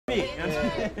feet.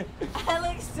 I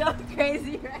look so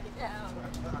crazy right now.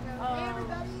 Hey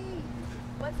everybody!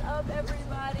 What's up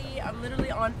everybody? I'm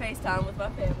literally on FaceTime with my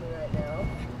family right now.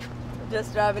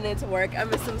 Just driving into work. I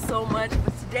miss them so much,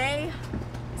 but today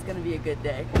it's gonna be a good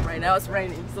day. Right now it's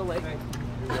raining, so like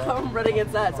I'm running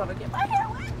inside so I don't get my hair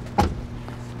wet.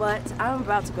 But I'm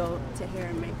about to go to hair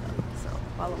and makeup, so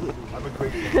follow me. I'm a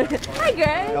great Hi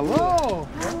Greg! Hello!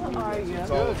 How are you?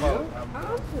 Good.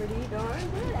 I'm pretty darn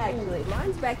good actually.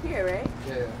 Mine's back here, right?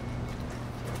 Yeah.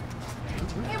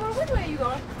 Hey, well, which way are you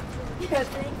going? Yeah,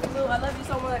 thank you, Lou. I love you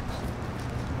so much.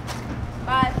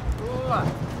 Bye.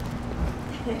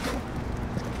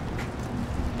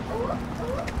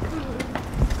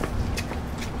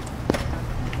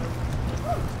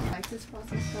 Like this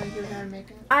process for your hair and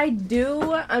makeup? I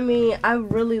do. I mean, I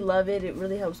really love it. It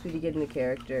really helps me to get into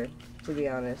character, to be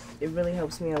honest. It really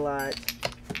helps me a lot.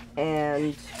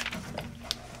 And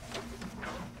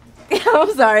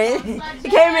I'm sorry. It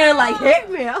came here and like hit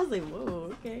me. I was like,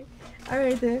 whoa, okay. All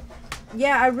right then.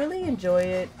 Yeah, I really enjoy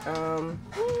it.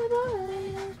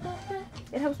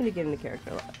 It helps me to get into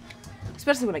character a lot.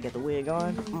 Especially when I get the wig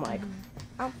on. I'm like,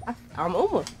 I'm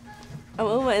Uma. I'm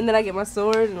Uma, and then I get my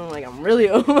sword, and I'm like, I'm really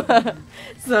Uma.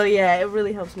 So yeah, it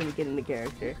really helps me to get into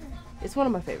character. It's one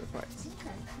of my favorite parts.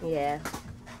 Yeah.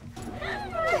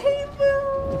 Hey,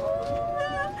 boo.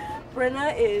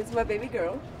 Brenna is my baby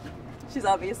girl. She's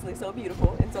obviously so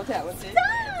beautiful and so talented.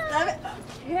 Stop it.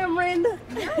 Cameron.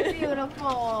 You're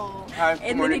beautiful. Hi,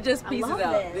 And then he just pieces I love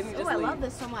out. this. Then he just I leaves. love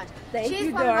this so much. Thank She's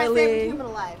you, one of my favorite darling. people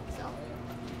alive. So.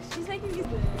 She's making you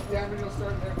Yeah, I'm gonna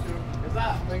start there too. Is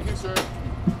that? Thank you, sir.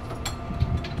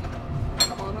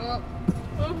 Come on up.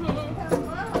 Hello.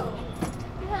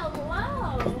 Hello.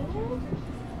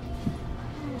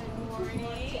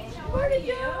 How are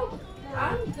you?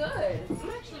 I'm good. I'm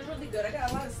actually really good. I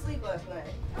got a lot of sleep last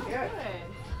night. Oh, yeah.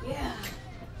 Good. Yeah.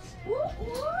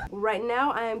 Right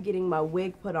now I am getting my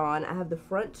wig put on. I have the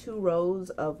front 2 rows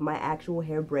of my actual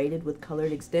hair braided with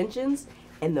colored extensions,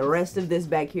 and the rest of this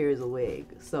back here is a wig.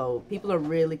 So people are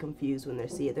really confused when they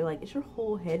see it. They're like, is your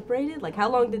whole head braided? Like, how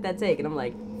long did that take? And I'm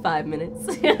like, 5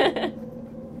 minutes.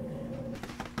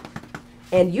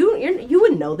 And you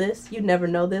wouldn't know this. You'd never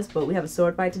know this, but we have a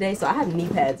sword fight today, so I have knee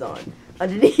pads on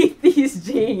underneath these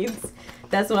jeans.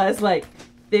 That's why it's like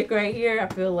thick right here. I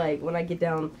feel like when I get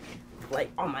down like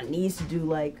on my knees to do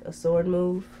like a sword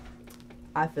move,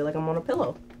 I feel like I'm on a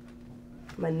pillow.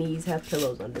 My knees have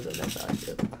pillows under them. That's how I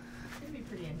feel. It's gonna be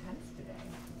pretty intense today.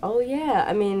 Oh yeah,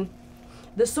 I mean,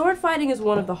 the sword fighting is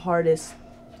one of the hardest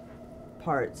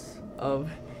parts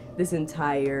of this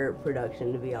entire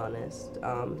production, to be honest.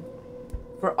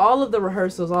 For all of the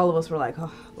rehearsals, all of us were like,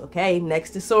 oh, okay,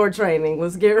 next is sword training.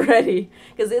 Let's get ready.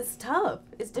 Because it's tough.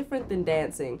 It's different than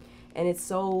dancing. And it's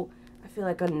so, I feel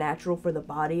like, unnatural for the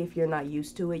body. If you're not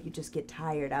used to it, you just get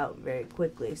tired out very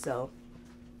quickly. So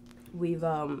we've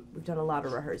done a lot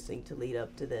of rehearsing to lead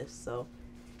up to this. So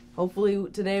hopefully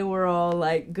today we're all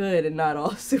like good and not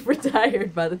all super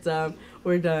tired by the time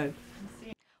we're done.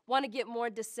 Want to get more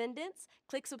Descendants?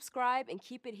 Click subscribe and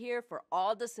keep it here for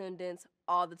all Descendants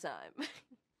all the time.